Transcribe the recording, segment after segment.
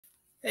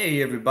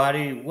Hey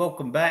everybody,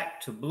 welcome back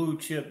to Blue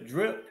Chip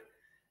Drip.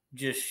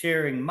 Just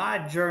sharing my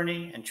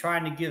journey and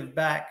trying to give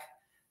back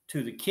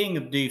to the king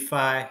of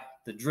DeFi,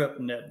 the Drip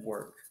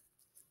Network.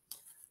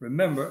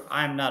 Remember,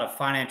 I'm not a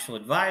financial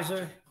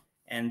advisor,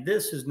 and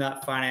this is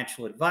not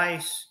financial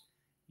advice.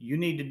 You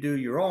need to do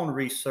your own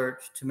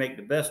research to make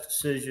the best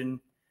decision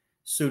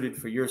suited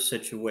for your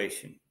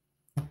situation.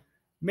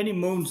 Many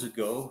moons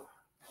ago,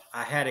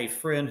 I had a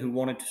friend who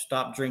wanted to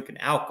stop drinking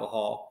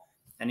alcohol,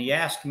 and he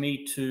asked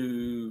me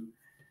to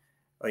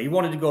he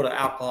wanted to go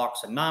to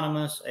Alcoholics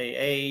Anonymous,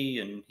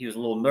 AA, and he was a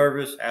little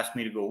nervous, asked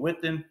me to go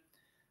with him.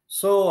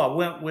 So I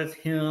went with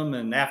him,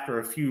 and after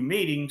a few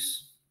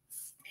meetings,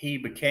 he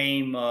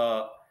became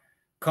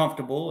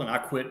comfortable, and I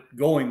quit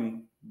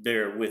going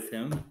there with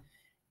him.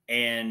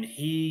 And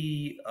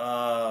he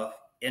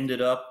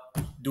ended up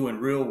doing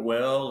real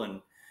well,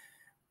 and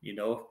you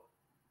know,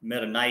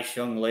 met a nice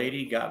young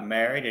lady, got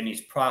married, and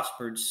he's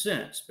prospered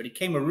since. But he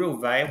became a real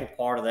valuable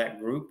part of that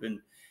group, and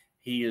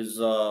he has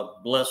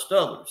blessed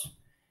others.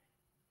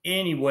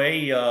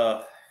 Anyway,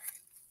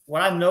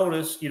 what I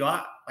noticed,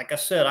 like I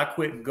said, I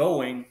quit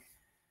going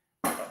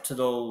to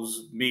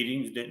those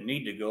meetings. Didn't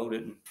need to go.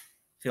 Didn't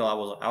feel I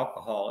was an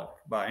alcoholic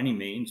by any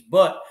means.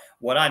 But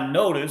what I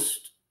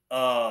noticed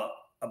about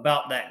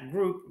that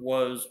group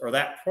was, or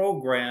that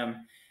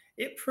program,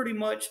 it pretty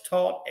much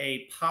taught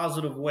a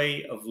positive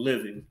way of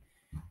living.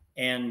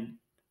 And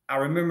I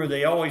remember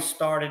they always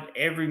started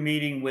every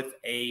meeting with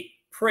a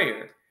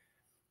prayer.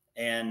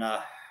 And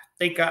I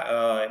think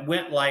it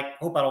went like,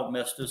 hope I don't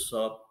mess this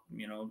up,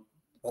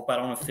 hope I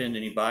don't offend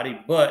anybody.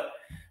 But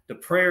the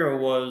prayer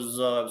it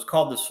was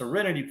called the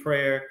Serenity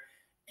Prayer,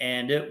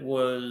 and it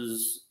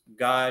was,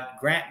 God,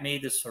 grant me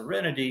the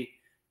serenity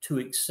to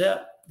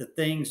accept the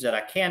things that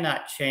I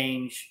cannot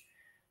change,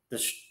 the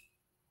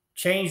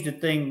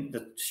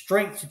the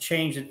strength to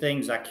change the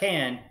things I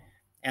can,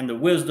 and the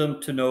wisdom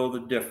to know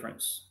the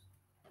difference.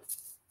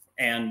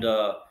 And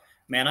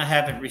man, I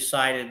haven't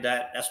recited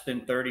that. That's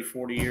been 30,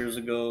 40 years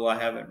ago. I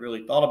haven't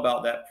really thought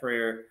about that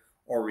prayer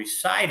or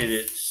recited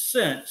it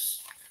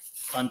since,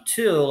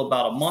 until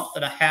about a month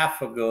and a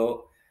half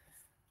ago,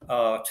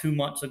 2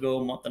 months ago,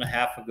 a month and a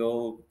half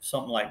ago,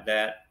 something like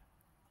that.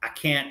 I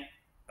can't,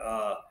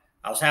 uh,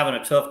 I was having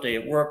a tough day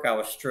at work. I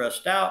was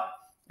stressed out,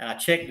 and I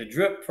checked the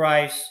drip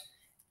price,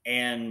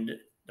 and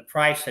the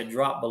price had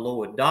dropped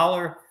below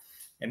 $1.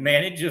 And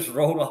man, it just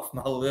rolled off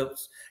my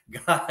lips.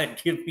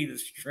 God, give me the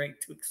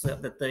strength to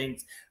accept the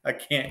things I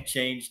can't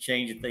change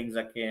the things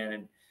I can,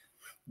 and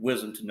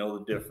wisdom to know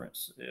the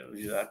difference.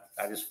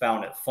 I just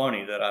found it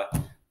funny that I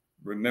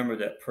remember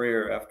that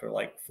prayer after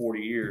like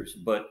 40 years.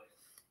 But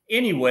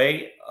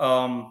anyway,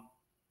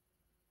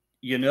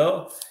 you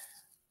know,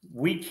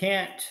 we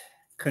can't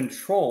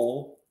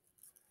control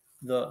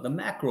the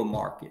macro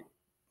market.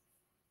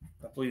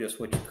 I believe that's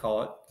what you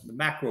call it, the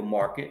macro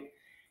market.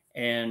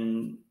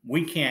 And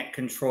we can't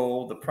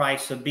control the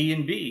price of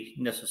B&B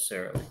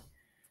necessarily.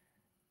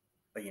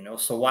 But,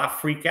 so why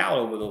freak out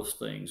over those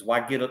things? Why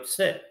get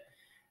upset?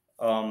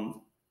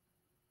 Um,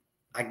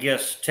 I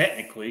guess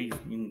technically you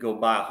can go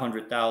buy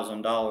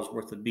 $100,000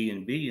 worth of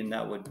B&B, and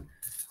that would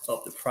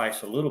up the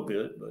price a little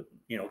bit, but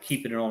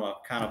keeping it on a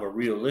kind of a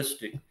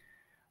realistic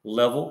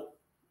level.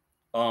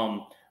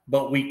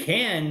 But we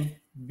can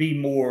be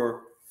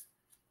more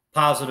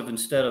positive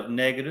instead of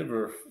negative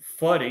or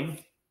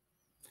fudding.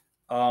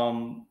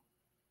 Um,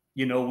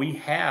 we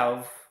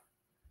have,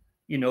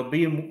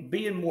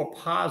 being more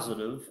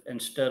positive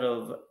instead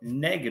of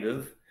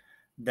negative,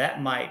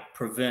 that might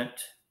prevent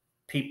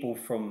people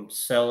from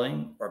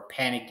selling or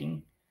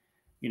panicking,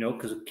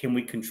 because can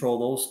we control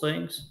those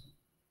things?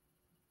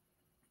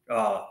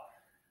 Uh,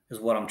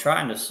 is what I'm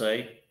trying to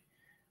say.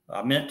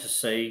 I meant to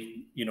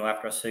say,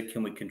 after I said,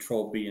 can we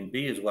control B and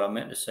B, is what I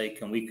meant to say,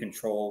 can we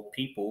control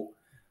people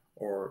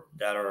or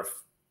that are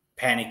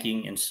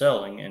panicking and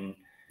selling?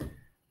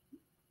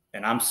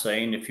 And I'm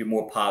saying, if you're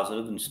more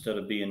positive instead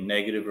of being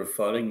negative or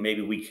fudding,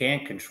 maybe we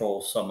can control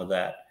some of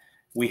that.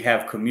 We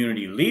have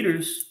community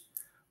leaders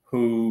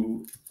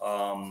who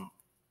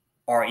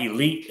are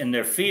elite in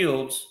their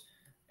fields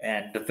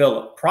and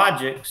develop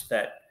projects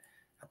that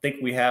I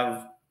think we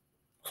have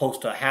close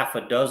to half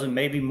a dozen,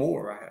 maybe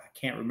more. I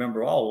can't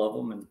remember all of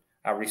them, and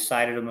I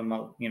recited them in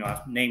my,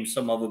 I named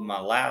some of them in my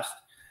last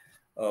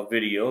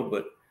video.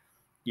 But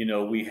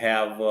we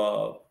have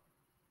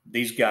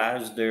these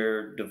guys.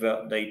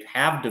 They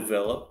have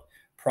developed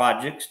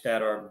projects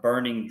that are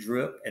burning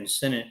drip and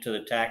sending it to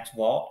the tax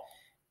vault,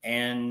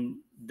 and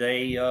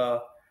they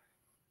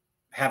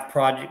have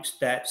projects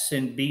that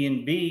send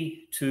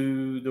B&B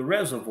to the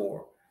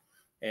reservoir.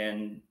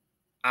 And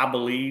I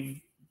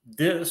believe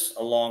this,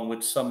 along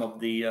with some of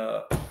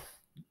the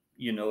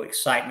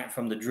excitement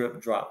from the drip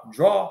drop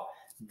draw,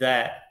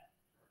 that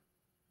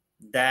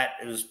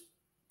is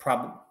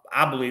probably,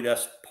 I believe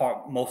that's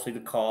mostly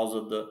the cause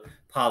of the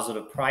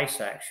positive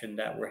price action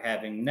that we're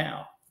having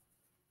now.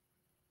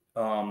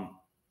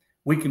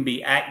 We can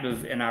be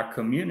active in our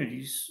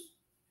communities,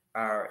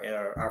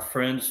 our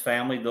friends,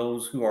 family,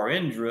 those who are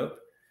in drip,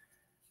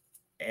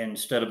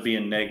 instead of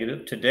being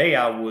negative. Today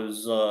I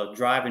was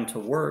driving to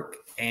work,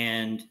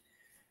 and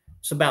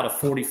it's about a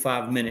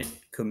 45-minute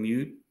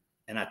commute,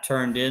 and I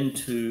tuned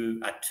into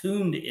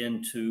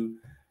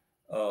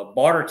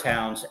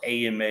Bartertown's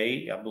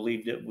AMA. I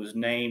believe it was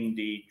named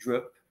the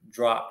Drip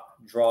Drop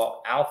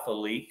Draw Alpha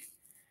Leak.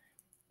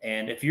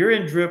 And if you're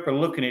in drip or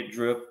looking at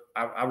drip,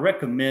 I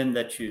recommend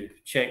that you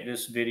check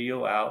this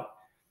video out.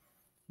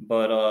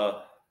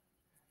 But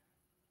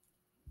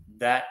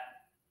that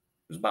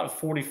was about a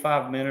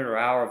 45-minute or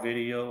hour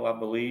video, I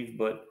believe.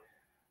 But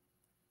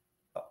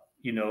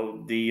you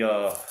know,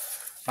 the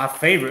my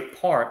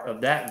favorite part of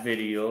that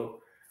video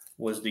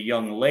was the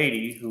young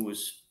lady who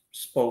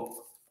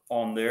spoke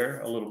on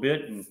there a little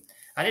bit, and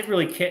I didn't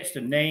really catch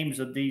the names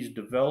of these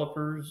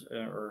developers,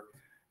 or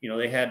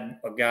they had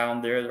a guy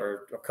on there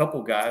or a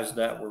couple guys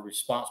that were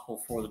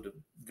responsible for the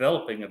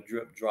developing of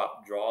Drip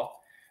Drop Draw,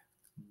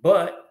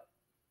 but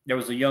there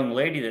was a young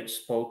lady that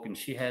spoke, and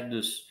she had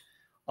this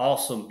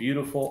awesome,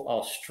 beautiful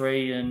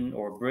Australian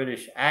or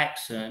British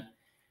accent.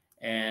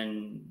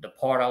 And the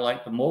part I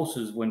liked the most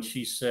is when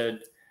she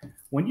said,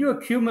 "When you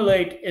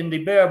accumulate in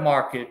the bear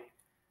market,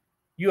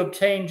 you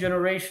obtain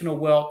generational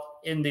wealth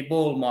in the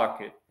bull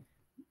market."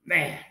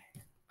 Man,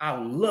 I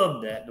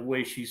love that, the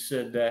way she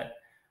said that.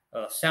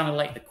 Sounded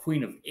like the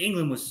Queen of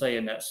England was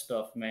saying that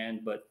stuff,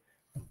 man. But,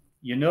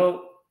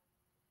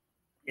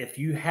 if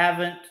you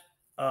haven't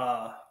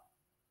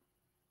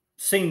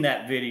seen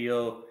that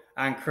video,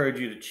 I encourage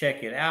you to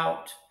check it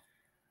out.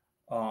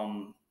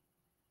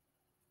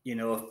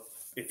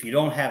 If you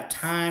don't have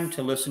time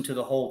to listen to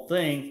the whole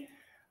thing,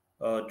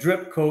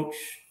 Drip Coach,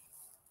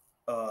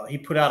 he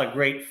put out a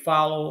great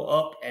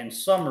follow-up and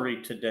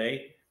summary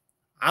today.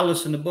 I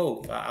listened to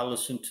both. I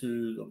listened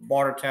to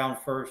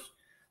Bartertown first,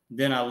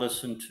 then I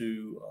listened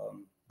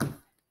to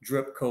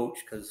Drip Coach,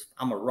 because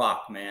I'm a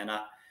rock, man.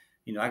 I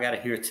got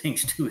to hear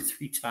things 2 or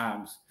 3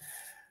 times.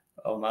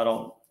 I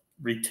don't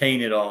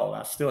retain it all.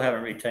 I still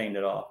haven't retained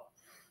it all.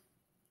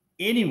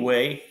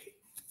 Anyway,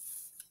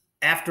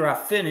 after I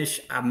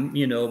finish, I'm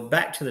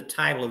back to the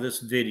title of this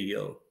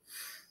video.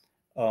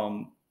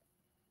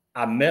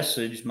 I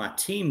messaged my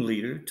team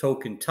leader,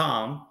 Token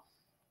Tom,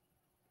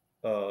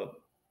 or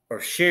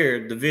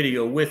shared the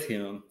video with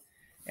him,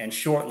 and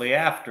shortly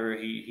after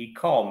he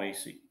called me.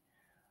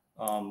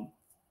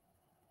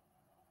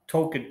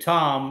 Token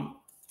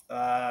Tom,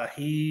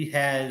 he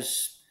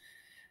has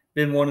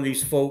been one of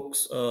these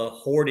folks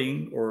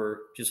hoarding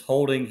or just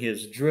holding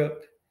his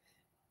drip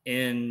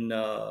in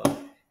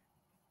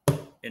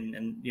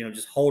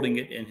just holding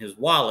it in his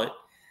wallet,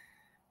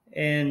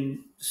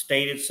 and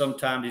stated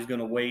sometimes he's going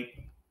to wait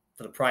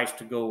for the price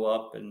to go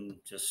up and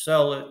just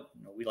sell it.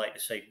 We like to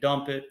say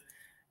dump it.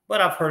 But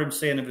I've heard him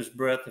say under his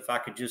breath, if I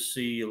could just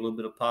see a little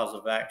bit of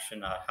positive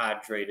action, I'd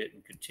hydrate it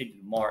and continue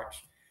to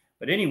march.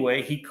 But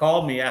anyway, he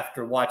called me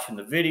after watching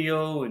the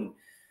video and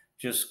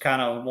just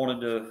kind of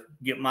wanted to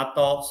get my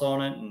thoughts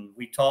on it. And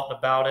we talked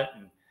about it.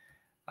 And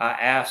I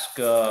asked,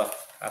 I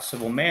said,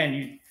 "Well,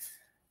 man,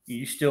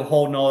 you still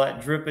holding all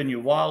that drip in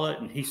your wallet?"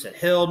 And he said,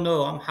 "Hell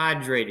no, I'm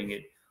hydrating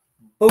it."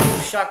 Boom,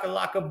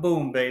 shakalaka,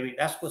 boom, baby.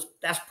 That's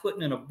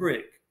putting in a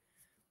brick.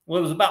 Well,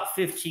 it was about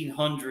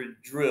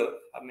 1,500 drip.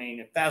 I mean,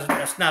 if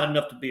that's not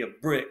enough to be a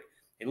brick,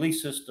 at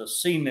least it's the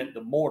cement,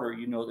 the mortar,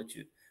 that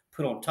you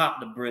put on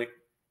top of the brick,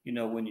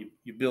 when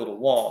you build a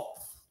wall.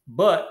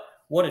 But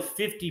what if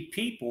 50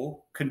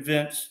 people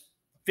convince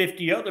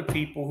 50 other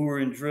people who are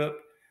in drip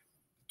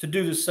to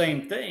do the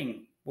same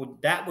thing? Well,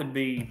 that would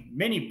be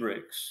mini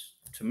bricks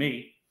to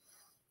me.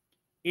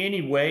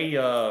 Anyway,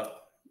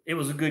 it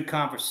was a good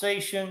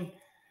conversation.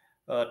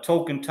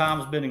 Token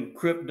Tom's been in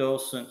crypto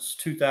since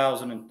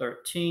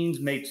 2013.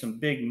 He's made some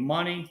big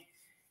money.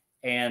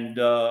 And,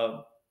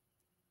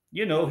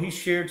 he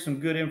shared some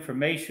good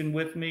information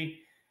with me.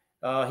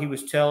 He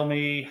was telling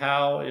me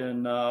how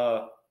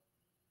I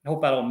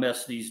hope I don't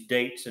mess these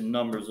dates and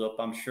numbers up.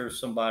 I'm sure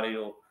somebody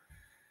will,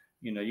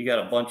 you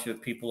got a bunch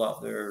of people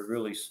out there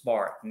really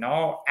smart.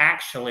 No,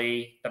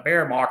 actually, the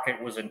bear market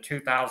was in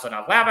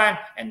 2011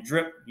 and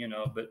drip,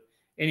 but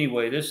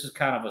anyway, this is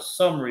kind of a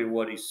summary of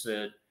what he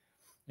said.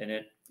 And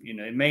it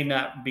may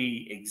not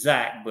be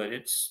exact, but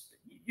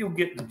you'll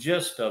get the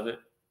gist of it.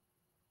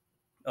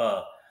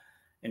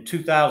 In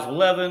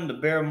 2011, in the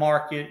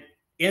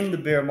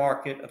bear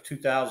market of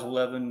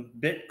 2011,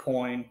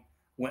 Bitcoin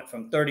went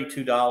from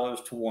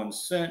 $32 to 1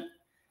 cent.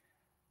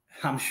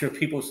 I'm sure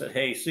people said,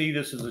 "Hey, see,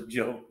 this is a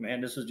joke,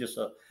 man. This is just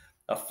a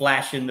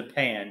flash in the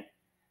pan."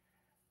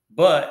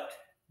 But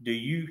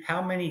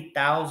how many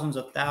thousands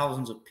of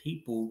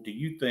people do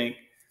you think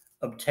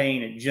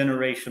obtain a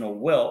generational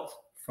wealth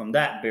from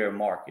that bear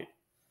market?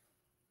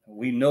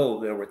 We know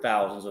there were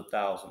thousands of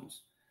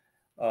thousands.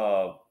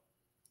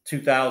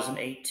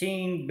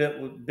 2018,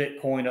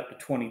 Bitcoin up to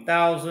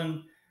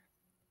 20,000,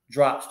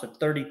 drops to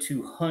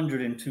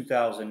 3,200 in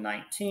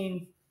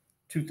 2019.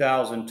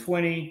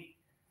 2020,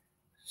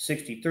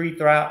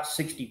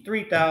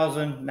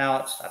 63,000.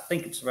 Now I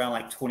think it's around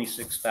like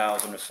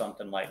 26,000 or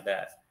something like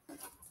that.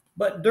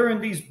 But during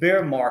these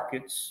bear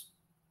markets,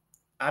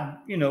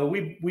 we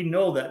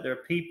know that there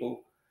are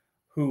people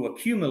who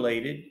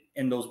accumulated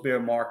in those bear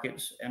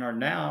markets and are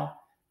now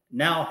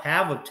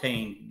have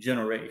obtained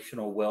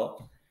generational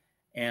wealth.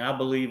 And I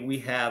believe we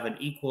have an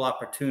equal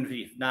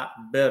opportunity, if not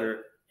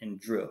better, in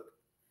drip.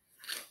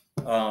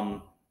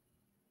 Um,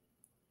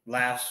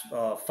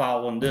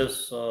 following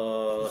this,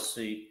 let's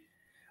see.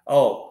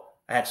 Oh,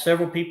 I had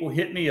several people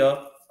hit me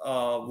up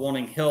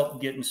wanting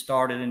help getting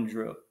started in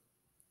drip.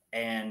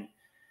 And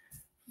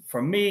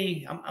for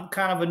me, I'm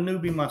kind of a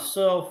newbie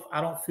myself.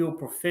 I don't feel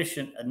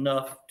proficient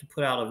enough to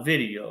put out a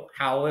video.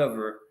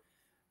 However,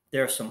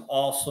 there are some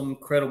awesome,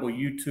 credible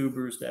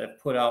YouTubers that have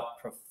put out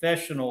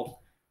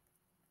professional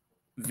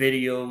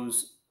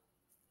videos,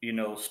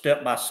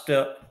 step by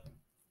step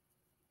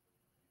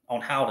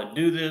on how to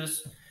do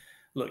this.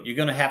 Look, you're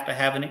going to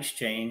have an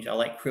exchange. I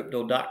like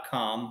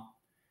crypto.com.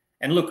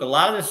 And look, a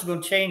lot of this is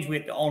going to change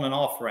with the on and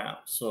off ramp.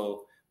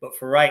 So, but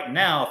for right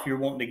now, if you're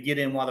wanting to get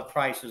in while the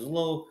price is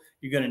low,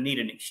 you're going to need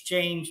an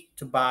exchange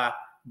to buy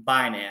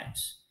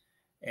Binance.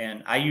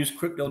 And I use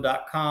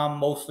crypto.com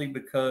mostly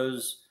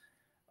because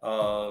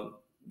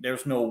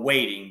there's no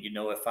waiting.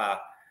 If I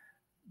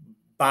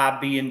buy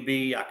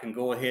BNB, I can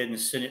go ahead and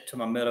send it to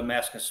my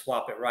MetaMask and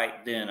swap it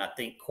right then. I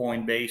think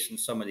Coinbase and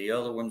some of the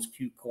other ones,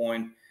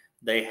 Qcoin,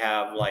 they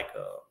have like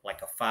a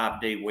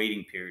 5-day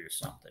waiting period or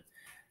something.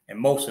 And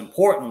most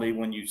importantly,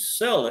 when you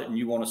sell it and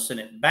you want to send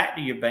it back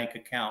to your bank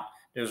account,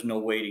 there's no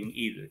waiting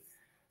either.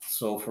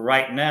 So for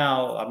right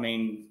now, I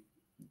mean,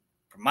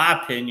 from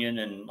my opinion,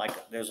 and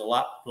like there's a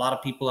lot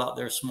of people out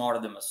there smarter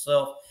than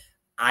myself,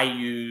 I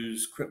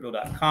use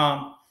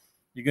crypto.com.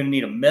 You're going to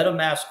need a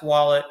MetaMask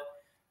wallet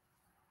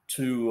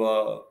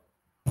to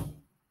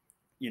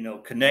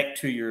connect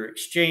to your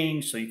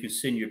exchange so you can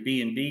send your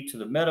BNB to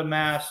the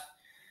MetaMask.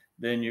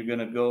 Then you're going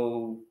to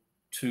go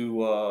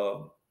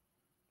to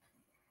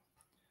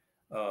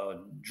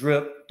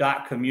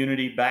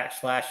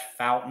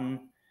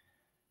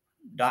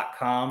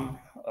drip.community/fountain.com.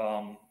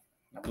 I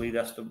believe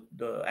that's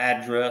the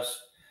address.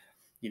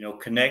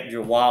 Connect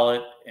your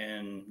wallet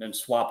and then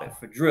swap it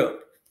for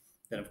drip.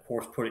 Then, of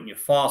course, put it in your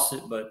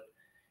faucet. But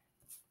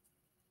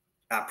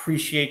I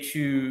appreciate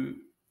you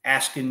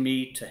asking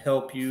me to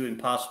help you and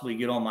possibly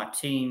get on my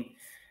team.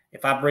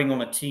 If I bring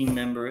on a team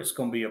member, it's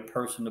going to be a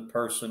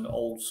person-to-person,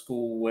 old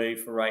school way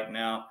for right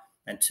now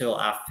until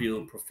I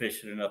feel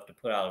proficient enough to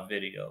put out a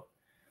video.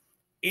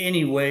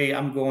 Anyway,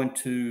 I'm going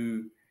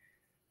to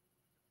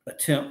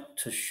attempt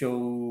to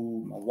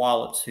show my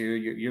wallets here.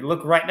 You're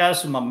looking right now.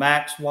 This is my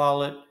Max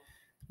wallet.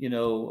 I've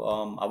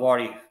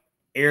already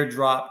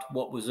airdropped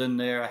what was in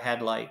there. I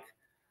had like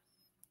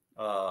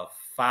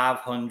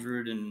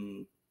 500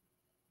 and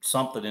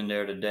something in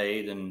there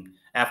today. Then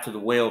after the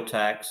whale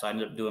tax, I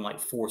ended up doing like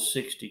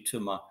 460 to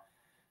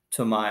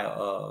my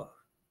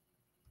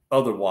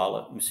other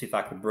wallet. Let me see if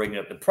I can bring it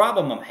up. The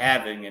problem I'm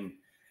having, and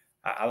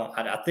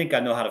I think I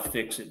know how to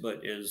fix it,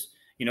 but is,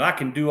 I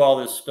can do all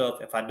this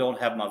stuff if I don't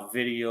have my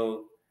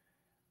video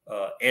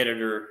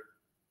editor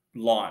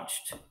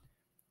launched.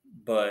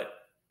 But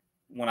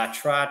when I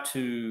try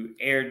to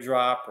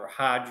airdrop or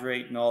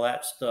hydrate and all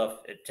that stuff,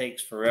 it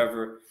takes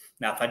forever.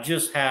 Now, if I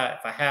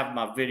have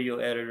my video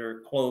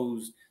editor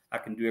closed, I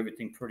can do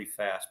everything pretty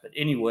fast. But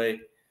anyway,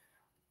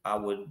 I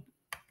would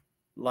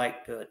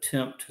like to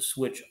attempt to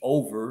switch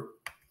over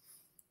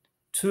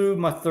to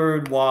my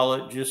third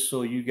wallet just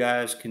so you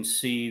guys can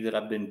see that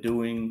I've been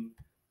doing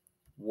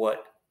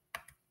what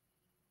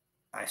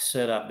I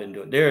said I've been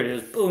doing. There it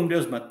is. Boom,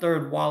 there's my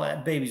third wallet.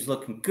 That baby's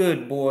looking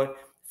good, boy.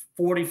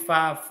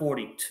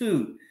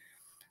 4542.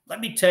 Let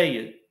me tell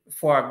you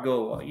before I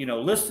go,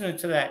 listening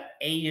to that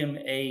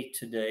AMA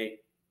today,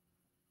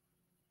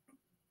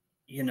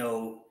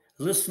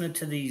 listening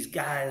to these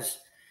guys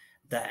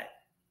that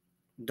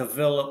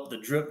develop the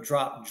drip,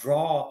 drop,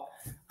 draw.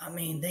 I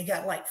mean, they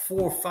got like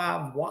 4 or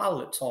 5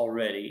 wallets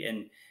already,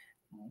 and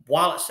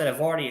wallets that have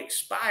already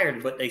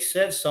expired, but they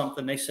said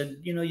something. They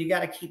said, you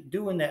got to keep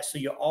doing that so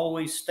you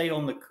always stay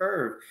on the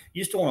curve.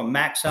 You just don't want to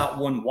max out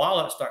one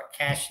wallet, start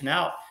cashing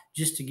out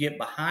just to get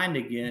behind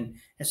again.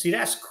 And see,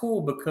 that's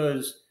cool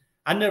because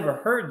I never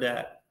heard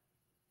that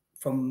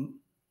from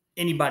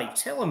anybody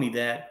telling me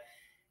that.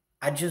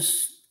 I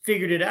just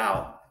figured it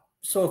out.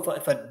 So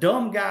if a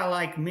dumb guy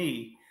like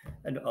me,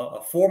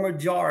 a former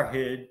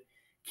jarhead,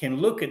 can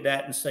look at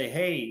that and say,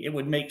 hey, it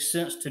would make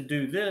sense to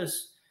do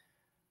this,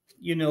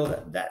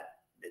 that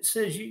it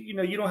says, you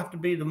don't have to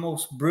be the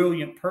most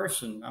brilliant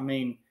person. I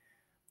mean,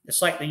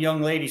 it's like the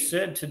young lady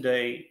said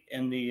today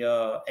in the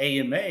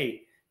AMA.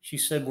 She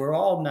said, we're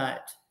all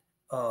not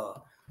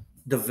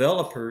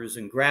developers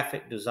and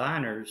graphic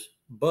designers,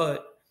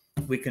 but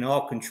we can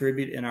all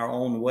contribute in our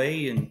own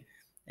way,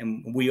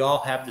 and we all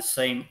have the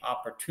same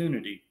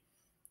opportunity.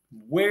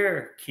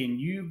 Where can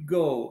you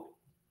go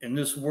in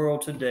this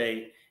world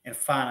today and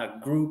find a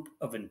group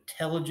of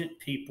intelligent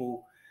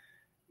people,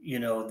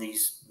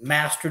 these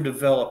master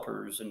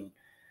developers and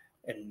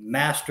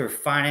master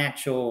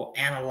financial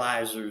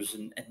analyzers,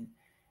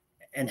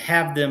 and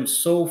have them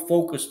so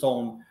focused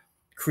on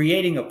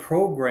creating a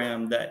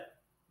program that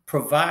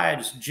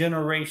provides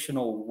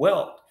generational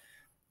wealth?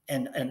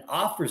 and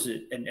offers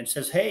it and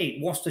says, hey,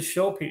 wants to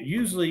show people.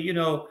 Usually,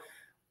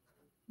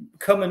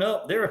 coming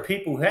up, there are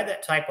people who had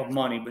that type of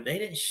money, but they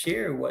didn't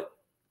share what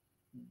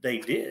they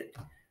did.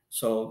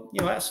 So,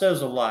 that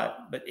says a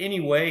lot. But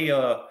anyway,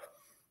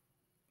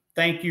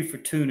 thank you for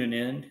tuning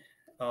in.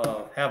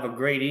 Have a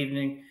great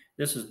evening.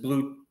 This is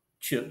Blue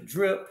Chip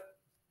Drip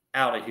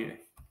out of here.